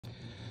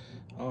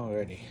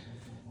Alrighty,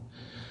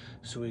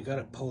 so we got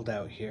it pulled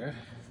out here,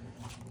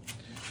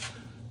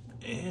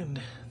 and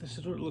this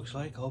is what it looks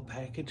like, all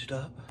packaged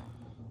up.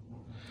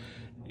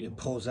 It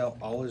pulls out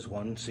all as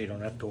one, so you don't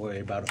have to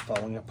worry about it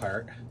falling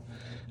apart.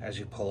 As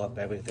you pull up,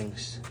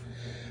 everything's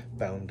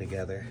bound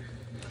together.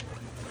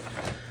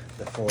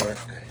 The fork,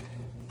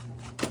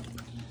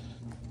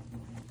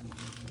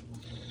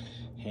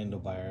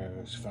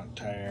 handlebars, front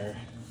tire,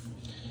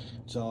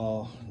 it's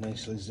all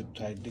nicely zip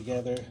tied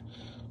together,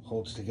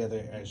 holds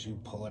together as you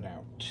pull it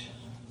out.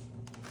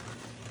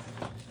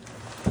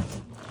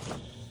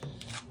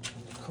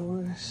 Of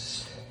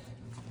course,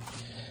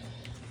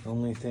 the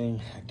only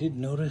thing I did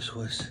notice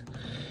was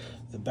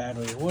the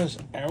battery was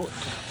out,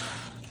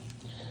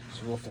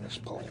 so we'll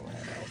finish pulling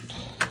that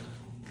out.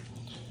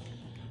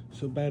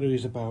 So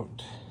battery's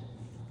about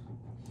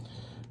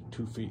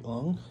 2 feet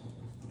long.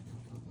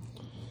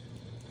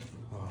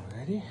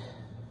 Alrighty,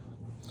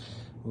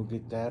 we'll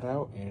get that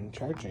out and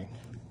charging,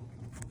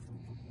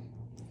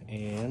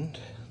 and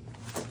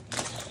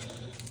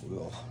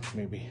we'll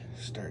maybe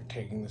start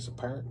taking this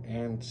apart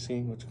and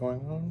seeing what's going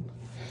on.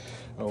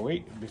 Oh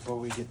wait, before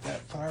we get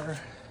that far,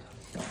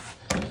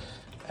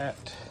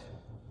 at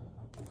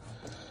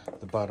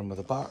the bottom of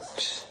the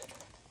box,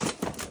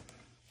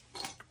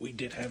 we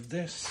did have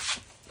this.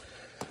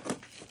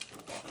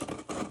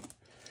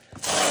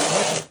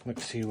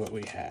 Let's see what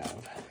we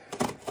have.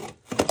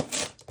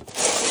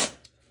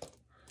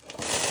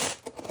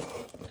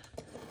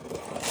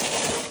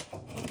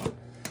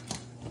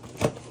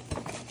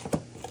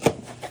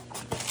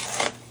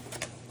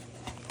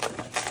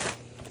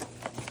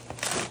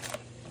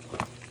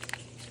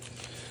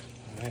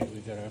 Alright,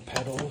 we got our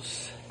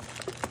pedals.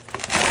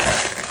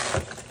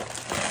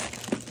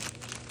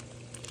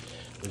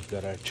 We've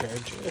got our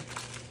charger.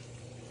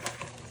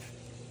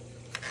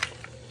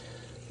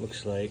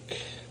 Looks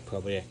like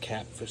probably a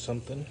cap for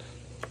something.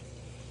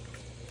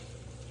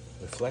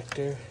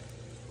 Reflector.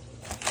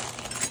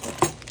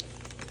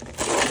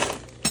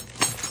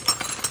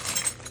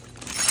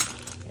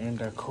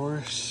 And of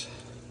course,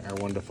 our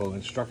wonderful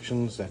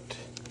instructions that,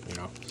 you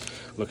know,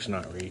 looks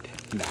not read.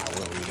 Nah,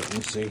 we'll read it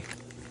and see.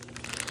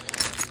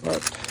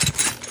 But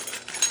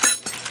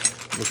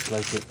looks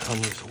like it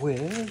comes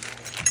with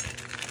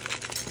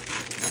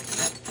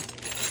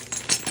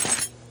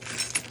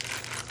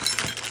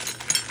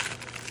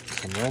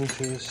some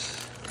wrenches,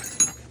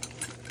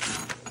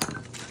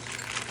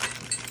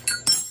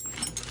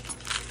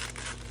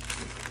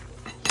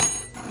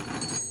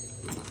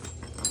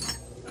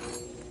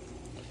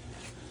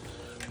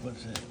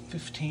 what's it,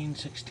 15,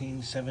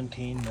 16,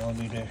 17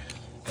 millimeter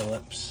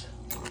Phillips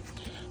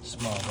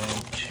small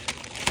wrench,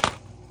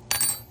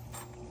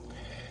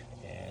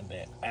 and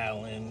an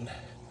Allen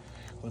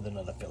with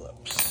another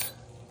Phillips.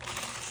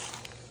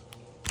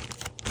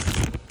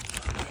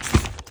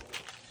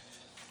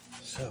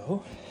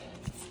 So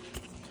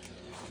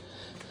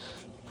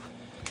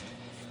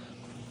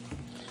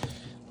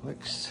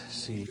let's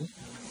see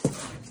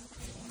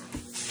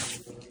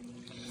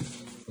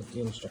what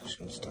the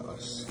instructions tell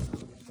us.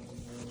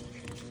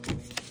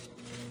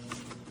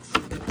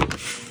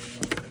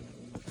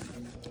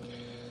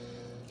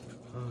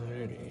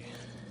 Alrighty.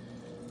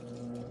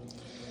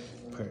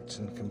 Parts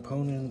and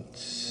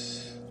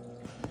components.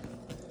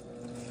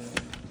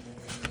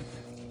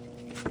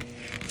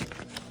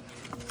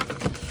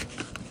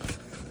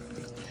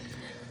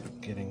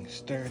 Getting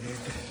started.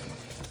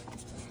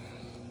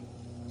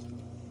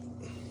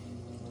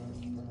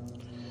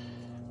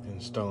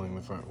 Installing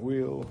the front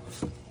wheel.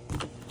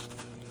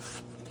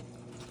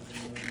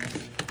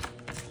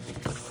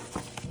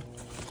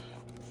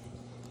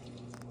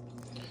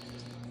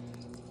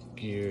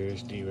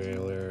 Gears,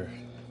 derailleur,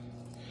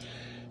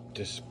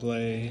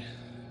 display,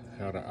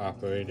 how to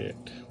operate it,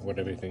 what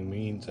everything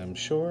means, I'm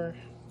sure.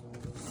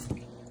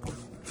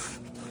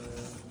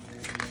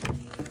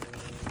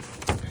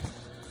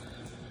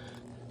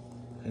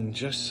 And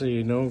just so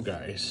you know,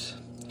 guys,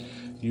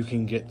 you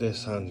can get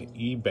this on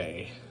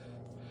eBay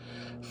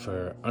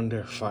for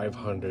under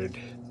 $500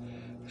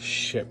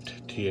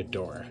 shipped to your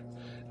door.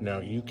 Now,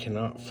 you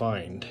cannot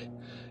find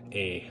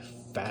a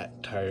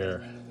fat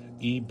tire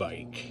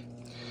e-bike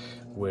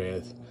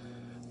with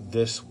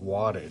this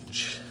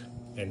wattage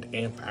and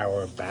amp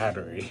hour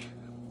battery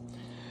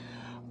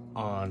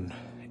on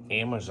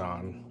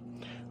Amazon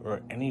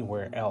or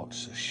anywhere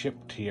else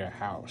shipped to your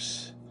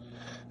house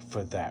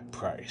for that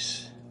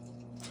price.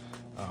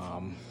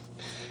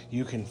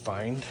 You can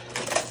find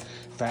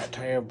fat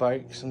tire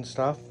bikes and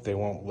stuff, they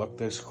won't look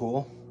this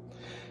cool,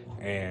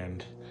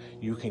 and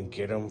you can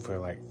get them for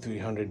like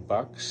 300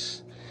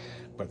 bucks,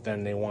 but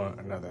then they want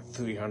another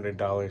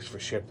 $300 for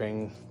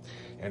shipping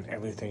and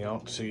everything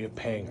else, so you're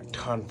paying a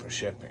ton for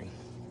shipping.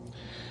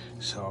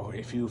 So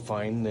if you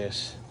find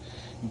this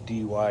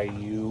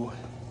DYU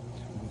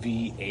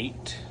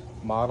V8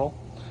 model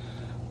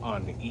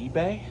on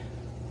eBay,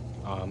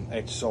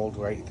 it's sold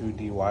right through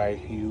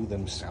DYU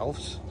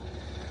themselves.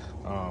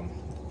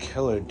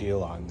 Killer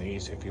deal on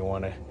these if you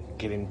want to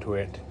get into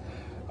it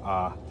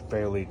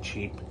fairly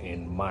cheap,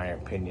 in my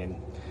opinion.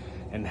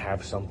 and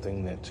have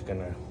something that's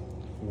gonna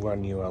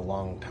run you a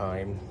long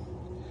time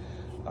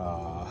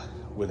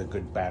with a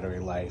good battery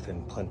life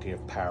and plenty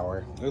of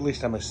power. Or at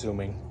least I'm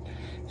assuming.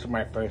 It's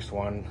my first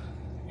one,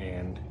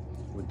 and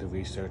with the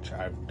research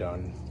I've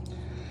done,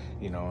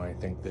 you know, I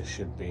think this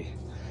should be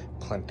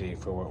plenty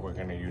for what we're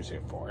gonna use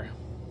it for.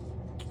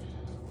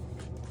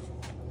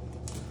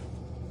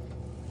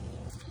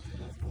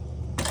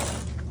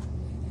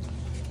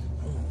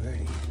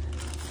 Alrighty.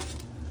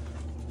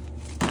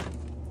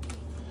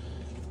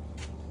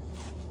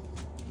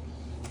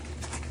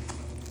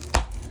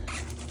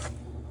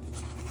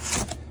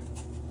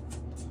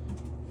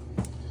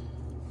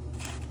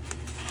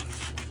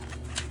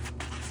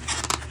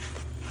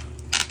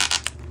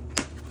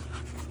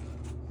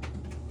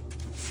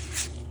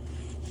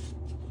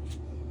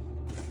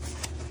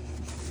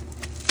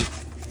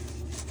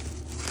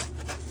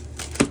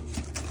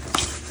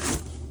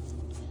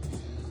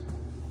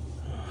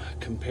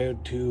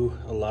 Compared to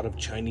a lot of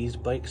Chinese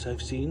bikes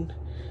I've seen,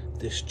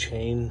 this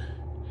chain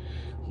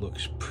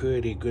looks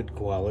pretty good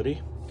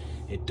quality.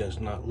 It does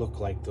not look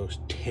like those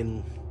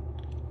tin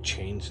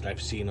chains that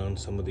I've seen on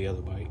some of the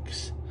other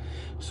bikes,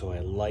 so I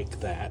like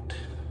that.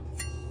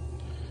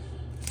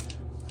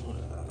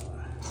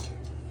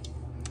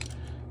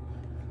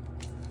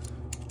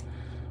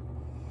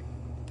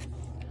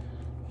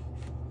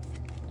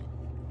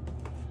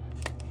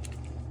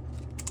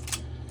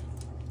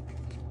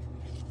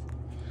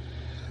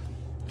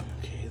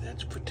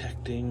 That's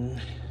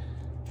protecting,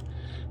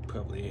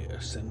 probably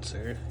a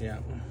sensor, yeah.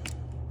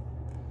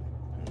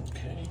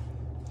 Okay.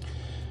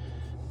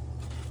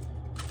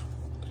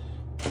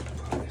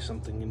 Probably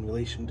something in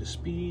relation to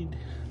speed.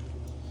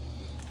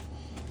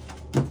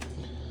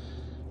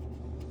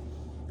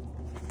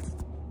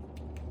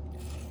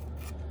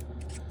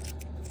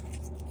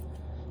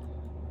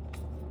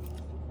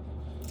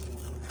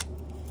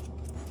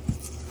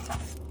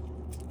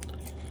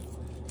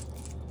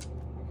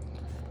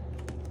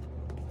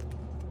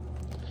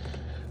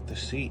 The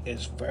seat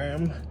is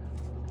firm,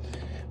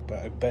 but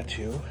I bet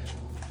you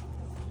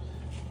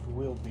it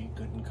will be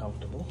good and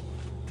comfortable.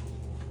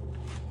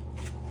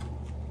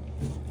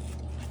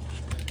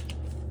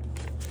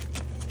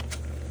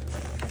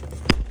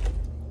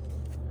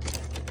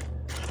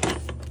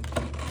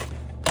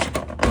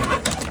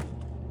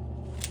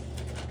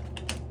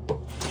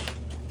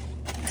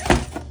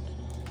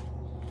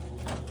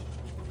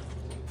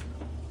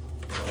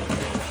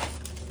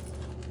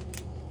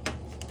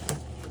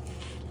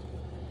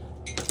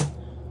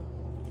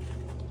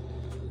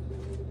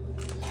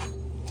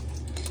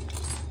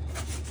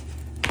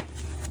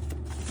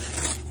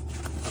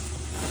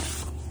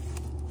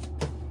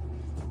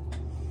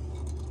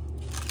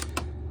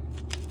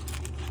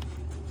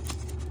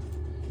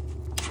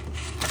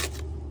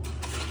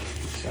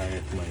 Sorry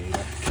if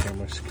my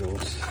camera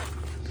skills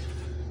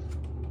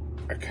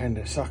are kind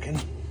of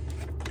sucking.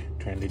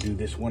 Trying to do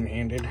this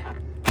one-handed.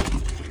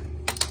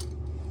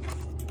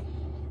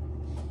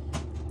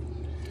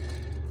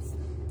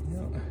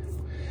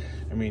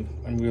 I mean,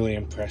 I'm really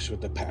impressed with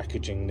the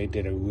packaging. They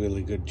did a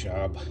really good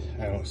job.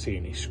 I don't see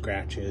any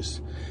scratches.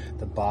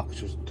 The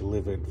box was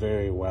delivered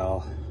very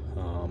well.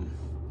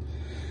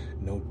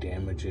 No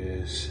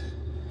damages.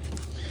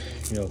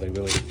 You know, they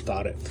really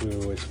thought it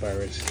through as far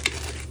as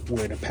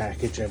where to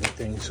package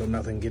everything so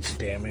nothing gets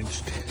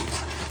damaged.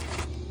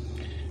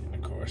 And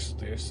of course,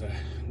 there's a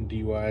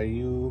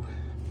DYU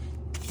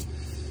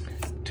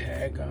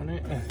tag on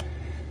it.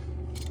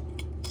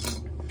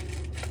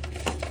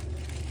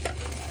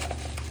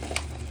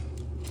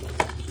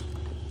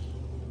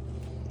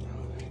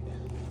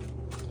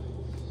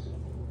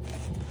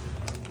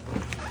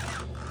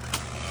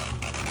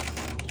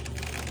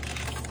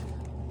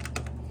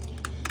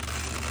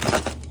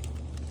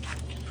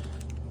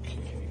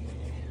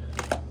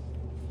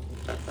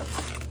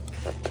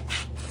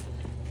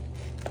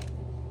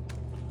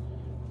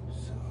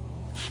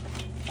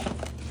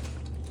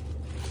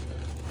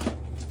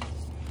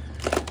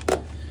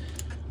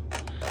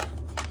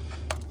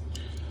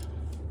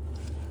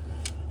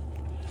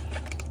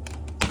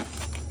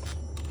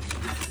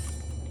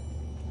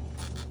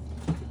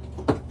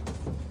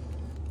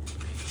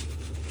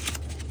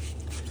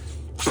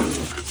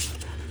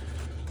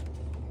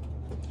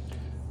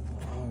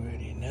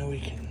 Now we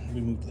can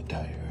remove the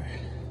tire.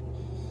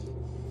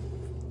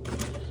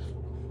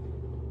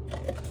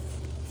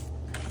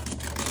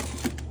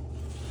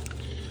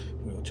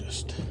 We'll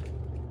just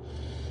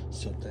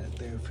set that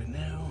there for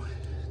now.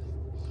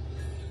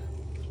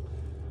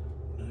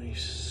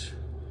 Nice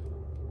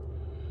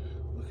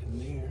looking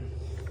there.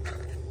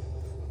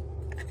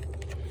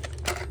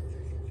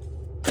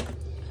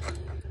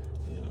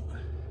 Yeah.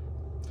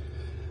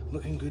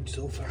 Looking good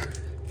so far.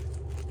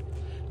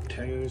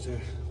 Tires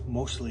are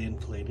mostly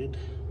inflated.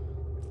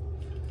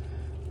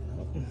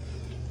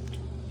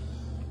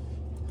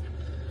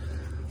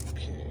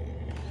 Okay.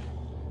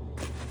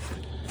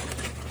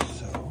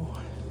 So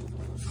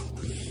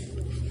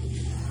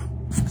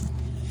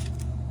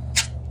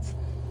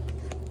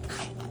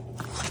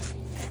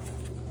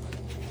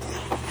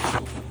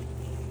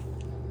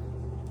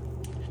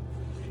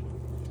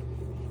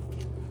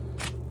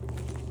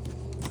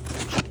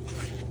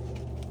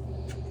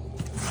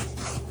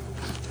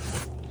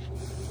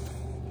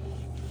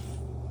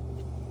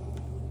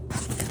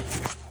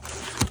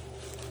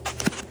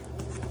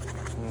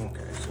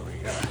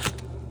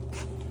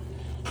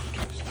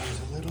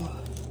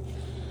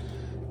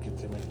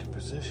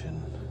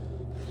position.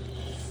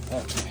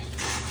 Okay.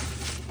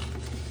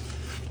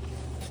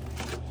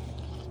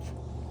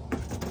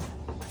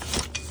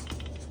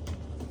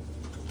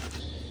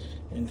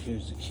 And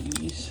here's the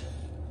keys,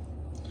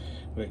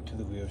 right to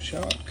the rear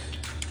shock.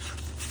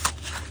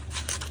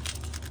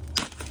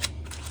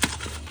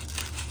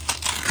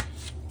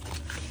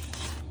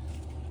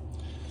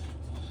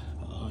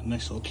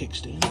 Nice little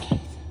kickstand,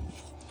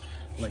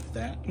 like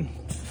that.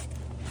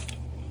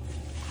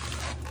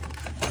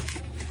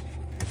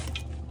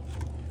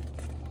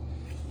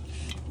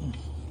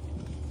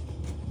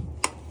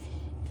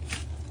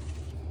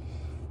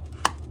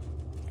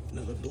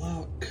 Another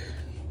block.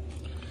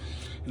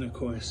 And of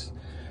course,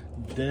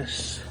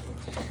 this,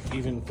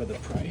 even for the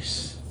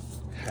price,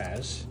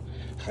 has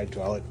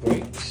hydraulic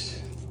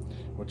brakes,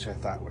 which I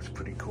thought was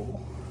pretty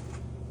cool.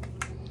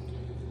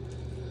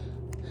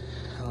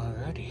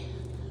 Alrighty.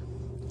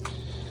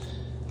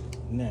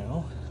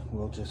 Now,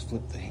 we'll just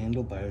flip the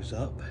handlebars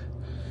up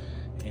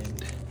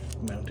and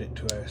mount it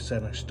to our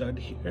center stud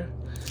here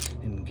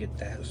and get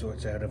that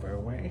sorts out of our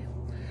way.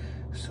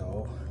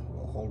 So,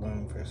 we'll hold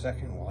on for a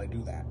second while I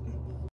do that.